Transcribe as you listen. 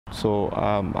So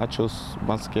I chose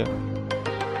Mersey Care.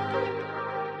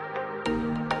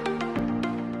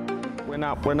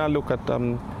 When I look at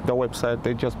the website,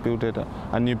 they just built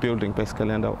a new building basically,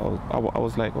 and I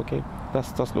was like, okay,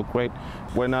 that does look great.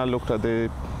 When I looked at the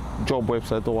job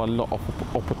website, there were a lot of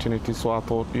opportunities, so I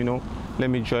thought, you know, let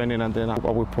me join in, and then I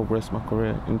will progress my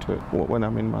career into it when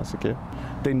I'm in Mersey Care.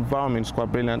 The environment is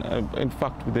quite brilliant. In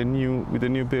fact, with the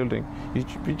new building,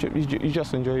 you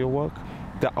just enjoy your work.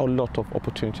 There are a lot of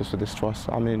opportunities for this trust.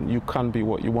 I mean, you can be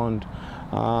what you want.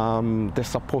 The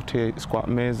support here is quite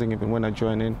amazing. Even when I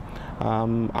joined in,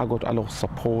 I got a lot of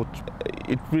support.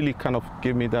 It really kind of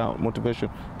gave me that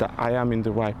motivation that I am in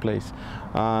the right place.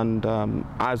 And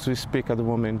as we speak at the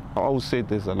moment, I would say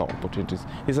there's a lot of opportunities.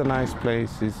 It's a nice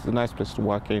place. It's a nice place to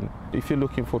work in. If you're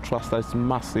looking for trust that's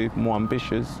massive, more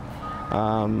ambitious,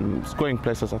 it's going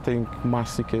places, I think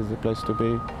Mersey Care is the place to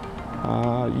be.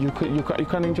 You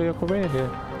can enjoy your career here.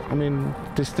 I mean,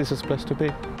 this is a place to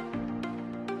be.